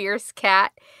mighty and fierce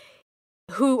cat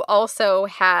who also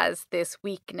has this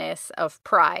weakness of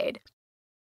pride.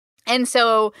 And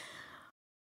so,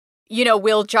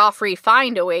 will Joffrey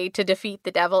find a way to defeat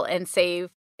the devil and save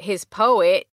his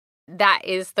poet? That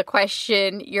is the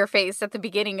question you're faced at the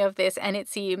beginning of this, and it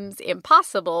seems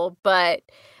impossible, but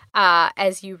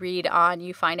as you read on,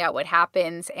 you find out what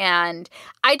happens. And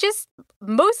I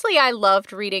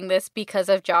loved reading this because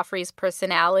of Joffrey's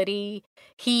personality.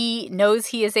 He knows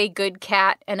he is a good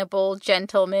cat and a bold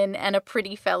gentleman and a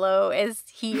pretty fellow, as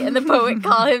he and the poet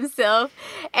call himself.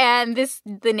 And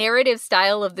the narrative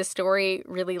style of the story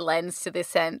really lends to this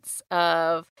sense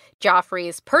of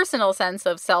Joffrey's personal sense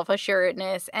of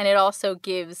self-assuredness. And it also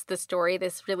gives the story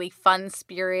this really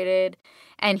fun-spirited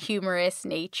and humorous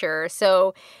nature.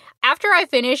 So after I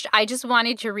finished, I just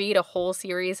wanted to read a whole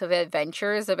series of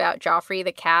adventures about Joffrey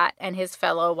the cat and his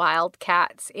fellow wild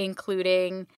cats,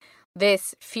 including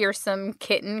this fearsome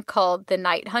kitten called the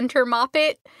Night Hunter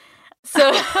Moppet. So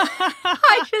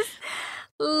I just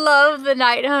love the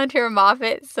Night Hunter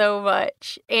Moffat so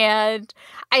much. And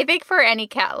I think for any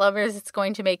cat lovers, it's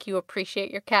going to make you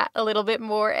appreciate your cat a little bit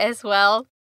more as well.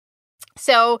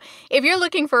 So if you're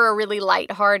looking for a really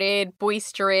lighthearted,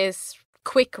 boisterous,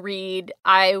 quick read,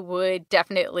 I would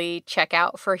definitely check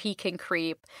out For He Can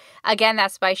Creep. Again,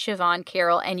 that's by Siobhan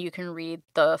Carroll, and you can read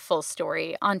the full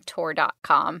story on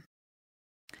Tor.com.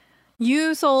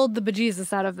 You sold the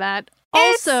bejesus out of that.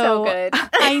 It's Also, so good.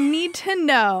 I need to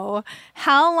know,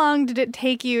 how long did it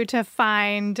take you to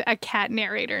find a cat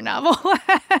narrator novel?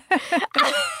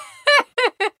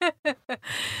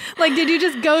 Like, did you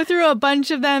just go through a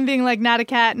bunch of them being like, not a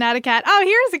cat, not a cat? Oh,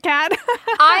 here's a cat.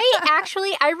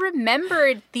 I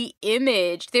remembered the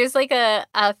image. There's like a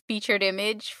featured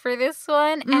image for this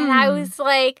one. And I was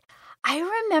like, I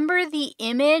remember the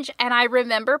image, and I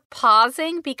remember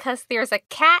pausing because there's a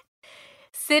cat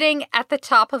sitting at the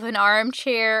top of an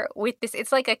armchair with this,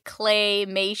 it's like a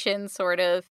claymation sort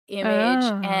of image.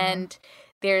 And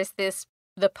there's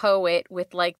the poet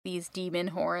with like these demon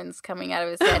horns coming out of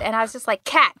his head. And I was just like,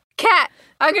 cat,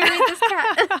 I'm going to read this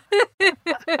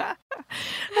cat.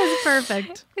 That's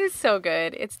perfect. It's so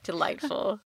good. It's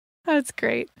delightful. That's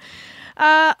great.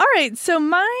 All right, so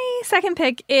my second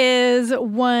pick is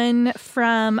one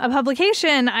from a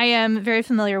publication I am very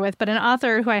familiar with, but an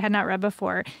author who I had not read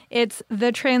before. It's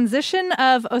The Transition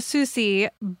of Osusi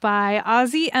by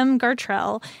Ozzie M.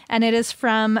 Gartrell, and it is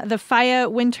from the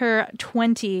Faya Winter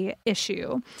 20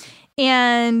 issue.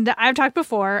 And I've talked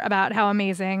before about how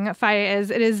amazing Faya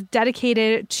is. It is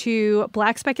dedicated to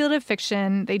Black speculative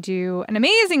fiction. They do an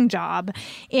amazing job.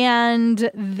 And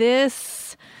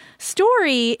this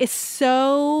story is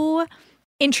so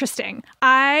interesting.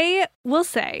 I will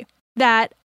say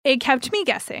that it kept me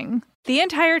guessing the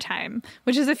entire time,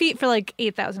 which is a feat for like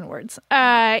 8,000 words.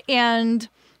 And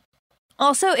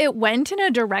also it went in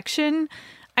a direction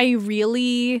I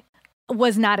really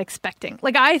was not expecting.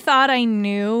 Like, I thought I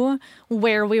knew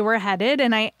where we were headed,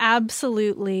 and I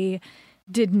absolutely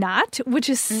did not, which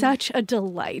is such a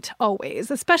delight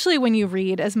always, especially when you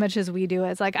read as much as we do.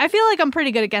 It's like, I feel like I'm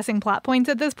pretty good at guessing plot points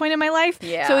at this point in my life.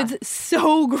 Yeah. So it's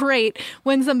so great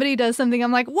when somebody does something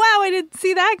I'm like, wow, I didn't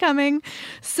see that coming.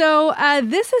 So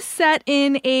this is set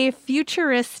in a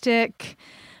futuristic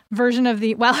version of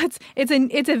the, well,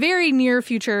 it's a very near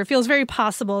future, feels very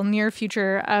possible near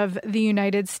future of the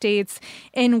United States,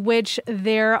 in which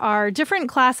there are different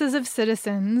classes of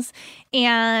citizens,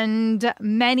 and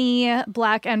many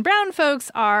Black and brown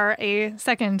folks are a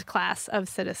second class of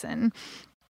citizen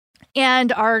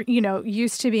and are,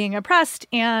 used to being oppressed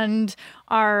and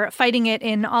are fighting it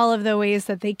in all of the ways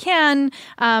that they can,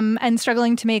 and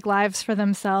struggling to make lives for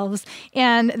themselves.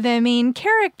 And the main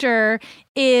character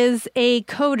is a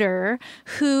coder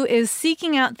who is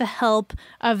seeking out the help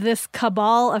of this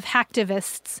cabal of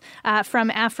hacktivists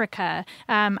from Africa.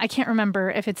 I can't remember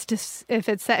if it's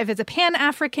a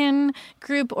Pan-African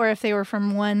group or if they were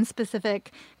from one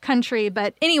specific country.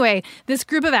 But anyway, this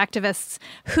group of activists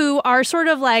who are sort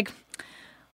of like,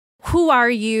 who are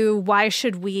you? Why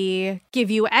should we give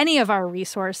you any of our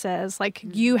resources? Like,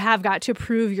 you have got to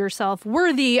prove yourself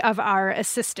worthy of our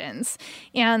assistance.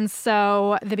 And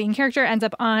so the main character ends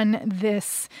up on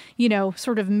this,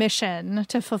 sort of mission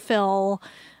to fulfill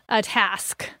a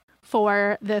task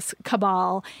for this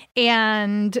cabal,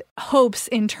 and hopes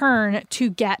in turn to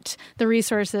get the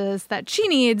resources that she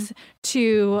needs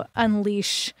to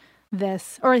unleash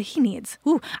this, or he needs.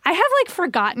 Ooh, I have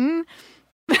forgotten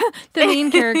the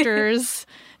main character's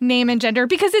name and gender,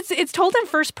 because it's told in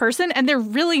first person and they're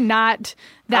really not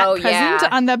that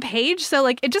present on the page. So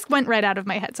it just went right out of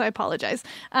my head. So I apologize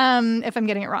if I'm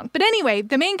getting it wrong. But anyway,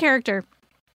 the main character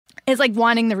is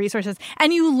wanting the resources,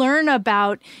 and you learn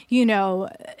about,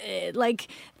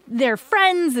 their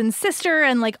friends and sister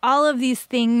and all of these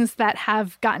things that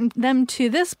have gotten them to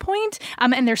this point.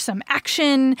 And there's some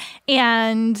action,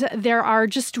 and there are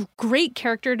just great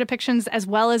character depictions, as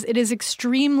well as it is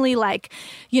extremely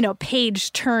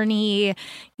page turny,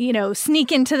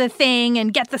 sneak into the thing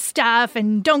and get the stuff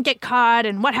and don't get caught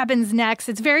and what happens next.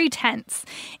 It's very tense.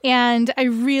 And I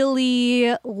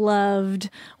really loved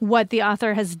what the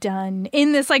author has done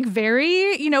in this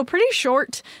very, pretty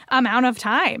short amount of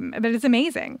time, but it's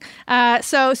amazing.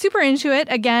 So super into it.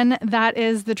 Again, that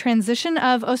is The Transition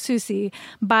of Osusi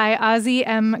by Ozzie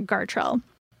M. Gartrell.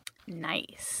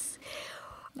 Nice.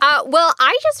 Well,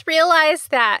 I just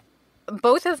realized that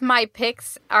both of my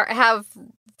picks have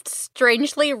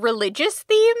strangely religious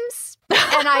themes,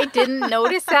 and I didn't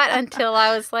notice that until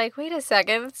I was like, wait a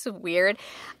second, that's weird.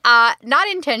 Not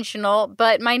intentional,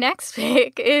 but my next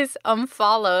pick is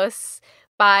Omphalos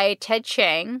by Ted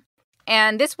Chiang.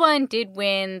 And this one did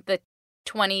win the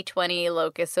 2020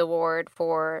 Locus Award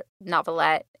for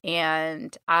novelette,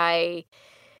 and I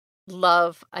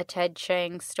love a Ted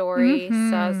Chiang story,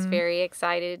 so I was very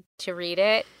excited to read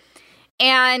it.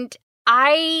 And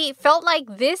I felt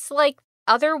like this, like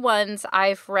other ones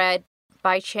I've read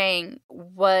by Chiang,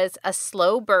 was a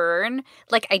slow burn.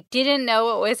 Like, I didn't know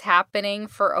what was happening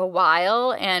for a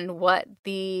while and what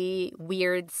the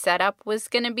weird setup was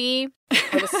going to be,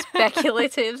 or the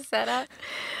speculative setup.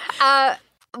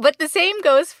 But the same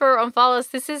goes for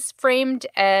Omphalos. This is framed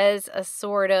as a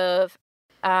sort of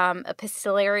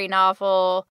epistolary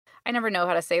novel. I never know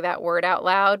how to say that word out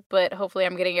loud, but hopefully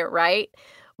I'm getting it right.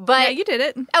 But yeah, you did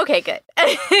it. Okay,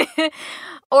 good.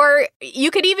 Or you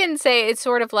could even say it's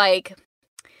sort of like,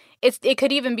 it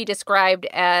could even be described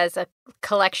as a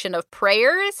collection of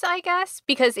prayers, I guess,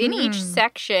 because in each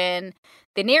section,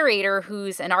 the narrator,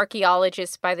 who's an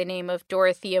archaeologist by the name of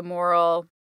Dorothea Morrill,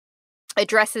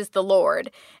 addresses the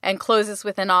Lord and closes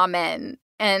with an amen.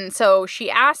 And so she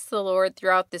asks the Lord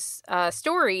throughout this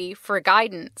story for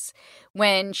guidance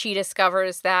when she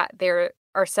discovers that there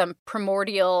are some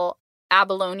primordial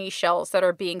abalone shells that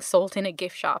are being sold in a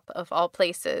gift shop of all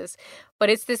places. But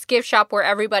it's this gift shop where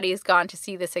everybody's gone to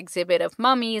see this exhibit of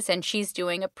mummies, and she's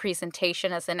doing a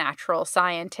presentation as a natural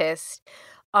scientist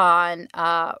on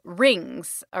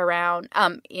rings around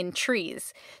in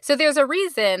trees. So there's a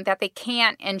reason that they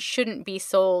can't and shouldn't be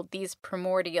sold these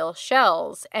primordial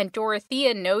shells. And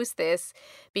Dorothea knows this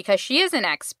because she is an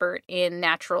expert in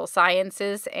natural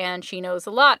sciences, and she knows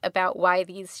a lot about why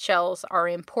these shells are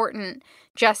important,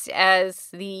 just as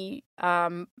the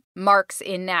marks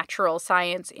in natural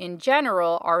science in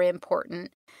general are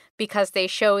important, because they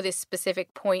show this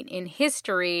specific point in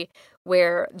history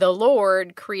where the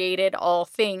Lord created all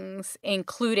things,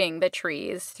 including the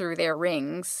trees, through their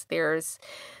rings. There's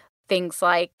things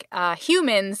like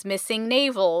humans missing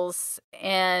navels,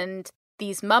 and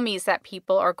these mummies that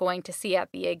people are going to see at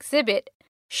the exhibit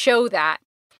show that.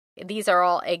 These are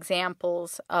all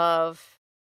examples of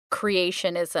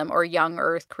creationism or young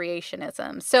earth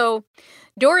creationism. So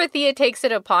Dorothea takes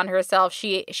it upon herself.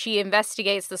 She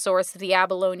investigates the source of the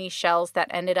abalone shells that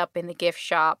ended up in the gift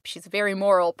shop. She's a very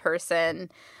moral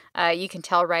person. You can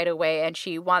tell right away, and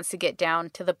she wants to get down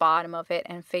to the bottom of it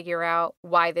and figure out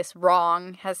why this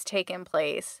wrong has taken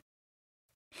place.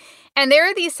 And there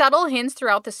are these subtle hints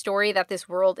throughout the story that this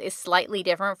world is slightly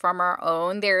different from our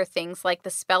own. There are things like the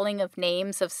spelling of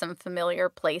names of some familiar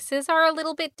places are a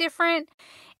little bit different.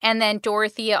 And then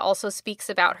Dorothea also speaks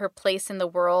about her place in the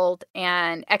world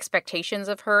and expectations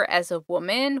of her as a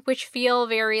woman, which feel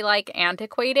very, like,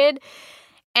 antiquated.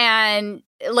 And,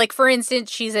 like, for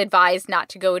instance, she's advised not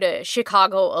to go to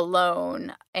Chicago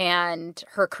alone, and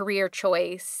her career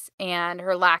choice and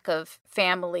her lack of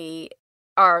family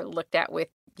are looked at with,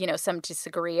 you know, some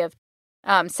degree of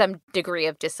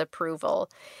disapproval.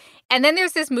 And then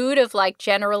there's this mood of, like,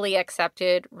 generally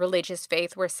accepted religious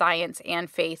faith where science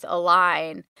and faith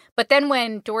align. But then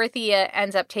when Dorothea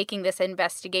ends up taking this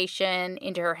investigation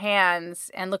into her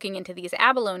hands and looking into these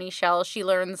abalone shells, she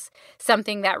learns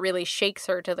something that really shakes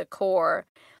her to the core.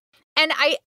 And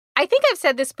I think I've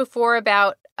said this before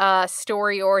about a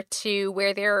story or two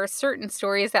where there are certain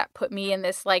stories that put me in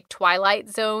this, like, Twilight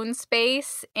Zone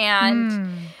space. And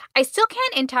I still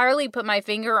can't entirely put my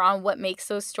finger on what makes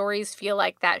those stories feel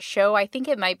like that show. I think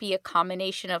it might be a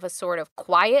combination of a sort of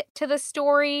quiet to the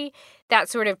story, that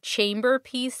sort of chamber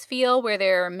piece feel where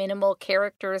there are minimal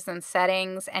characters and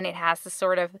settings, and it has this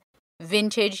sort of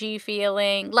vintagey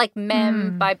feeling. Like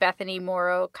Mem by Bethany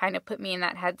Morrow kind of put me in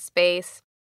that headspace.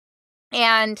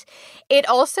 And it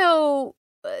also,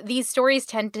 these stories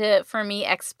tend to, for me,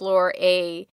 explore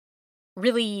a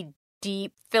really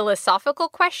deep philosophical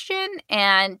question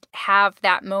and have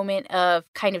that moment of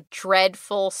kind of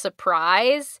dreadful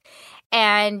surprise.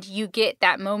 And you get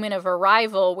that moment of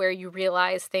arrival where you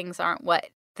realize things aren't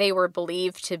what they were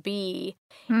believed to be.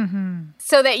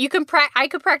 So that you can, I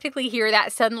could practically hear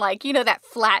that sudden, like, you know, that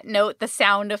flat note, the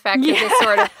sound effect of this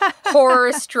sort of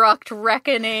horror-struck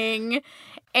reckoning.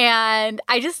 And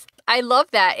I love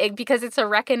that because it's a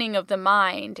reckoning of the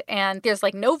mind, and there's,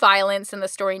 like, no violence in the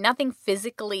story. Nothing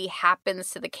physically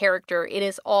happens to the character. It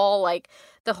is all, like,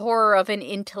 the horror of an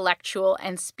intellectual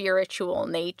and spiritual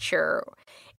nature.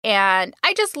 And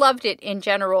I just loved it in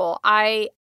general. I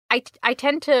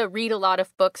tend to read a lot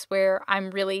of books where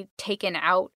I'm really taken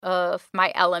out of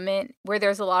my element, where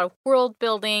there's a lot of world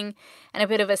building and a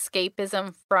bit of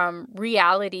escapism from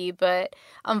reality. But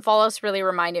Omphalos really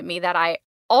reminded me that I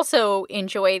also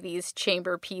enjoy these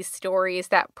chamber piece stories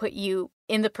that put you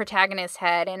in the protagonist's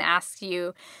head and ask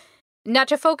you not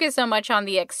to focus so much on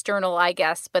the external, I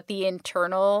guess, but the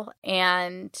internal.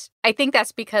 And I think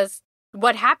that's because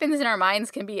what happens in our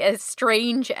minds can be as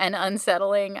strange and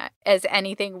unsettling as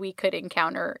anything we could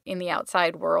encounter in the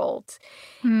outside world.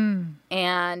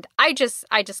 And I just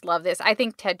love this. I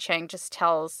think Ted Chiang just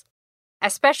tells,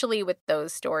 especially with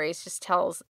those stories, just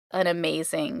tells an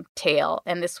amazing tale,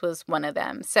 and this was one of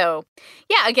them. So,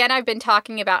 yeah, again, I've been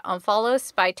talking about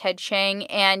Omphalos by Ted Chiang,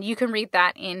 and you can read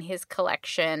that in his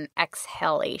collection,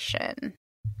 Exhalation.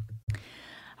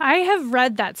 I have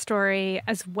read that story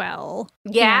as well.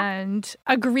 Yeah. And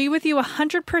agree with you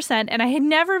 100%. And I had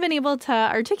never been able to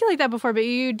articulate that before, but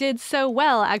you did so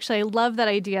well. Actually, I love that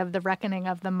idea of the reckoning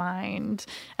of the mind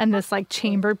and this like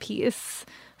chamber piece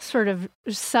sort of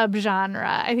subgenre.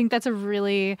 I think that's a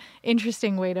really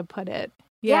interesting way to put it.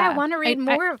 Yeah, I want to read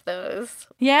more of those.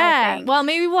 Yeah. Well,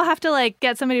 maybe we'll have to like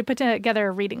get somebody to put together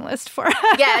a reading list for us.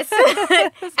 Yes.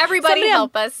 Everybody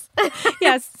help us.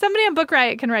 Yes. Somebody on Book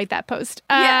Riot can write that post.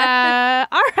 Yeah.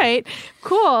 All right.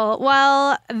 Cool.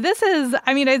 Well, this is,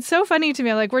 I mean, it's so funny to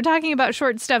me. Like, we're talking about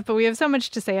short stuff, but we have so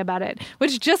much to say about it,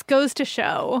 which just goes to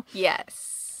show.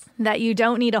 Yes. That you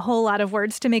don't need a whole lot of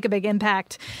words to make a big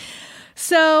impact.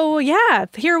 So, yeah,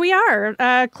 here we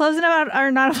are, closing out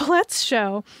our Novelettes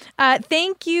show.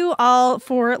 Thank you all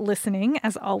for listening,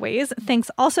 as always. Thanks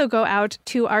also go out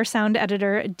to our sound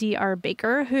editor, D.R.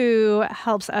 Baker, who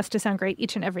helps us to sound great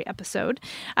each and every episode.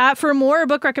 For more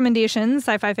book recommendations,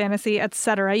 sci-fi, fantasy,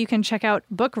 etc., you can check out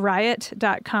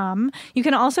bookriot.com. You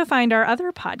can also find our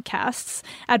other podcasts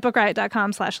at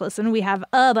bookriot.com/listen. We have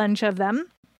a bunch of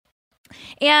them.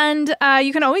 And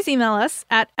you can always email us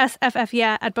at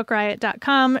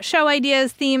sffyeah@bookriot.com. Show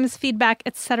ideas, themes, feedback,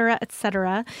 etc.,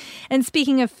 etc. And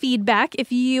speaking of feedback,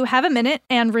 if you have a minute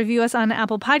and review us on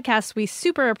Apple Podcasts, we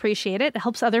super appreciate it. It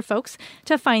helps other folks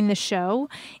to find the show.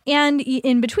 And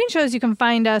in between shows, you can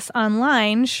find us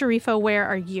online. Sharifa, where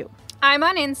are you? I'm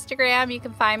on Instagram. You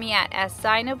can find me at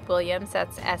szainab.williams.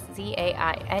 That's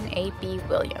SZAINAB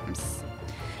Williams.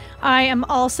 I am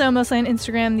also mostly on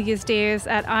Instagram these days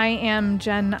at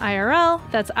IamJennIRL.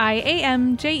 That's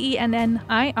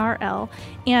IamJennIRL.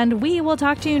 And we will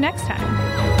talk to you next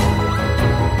time.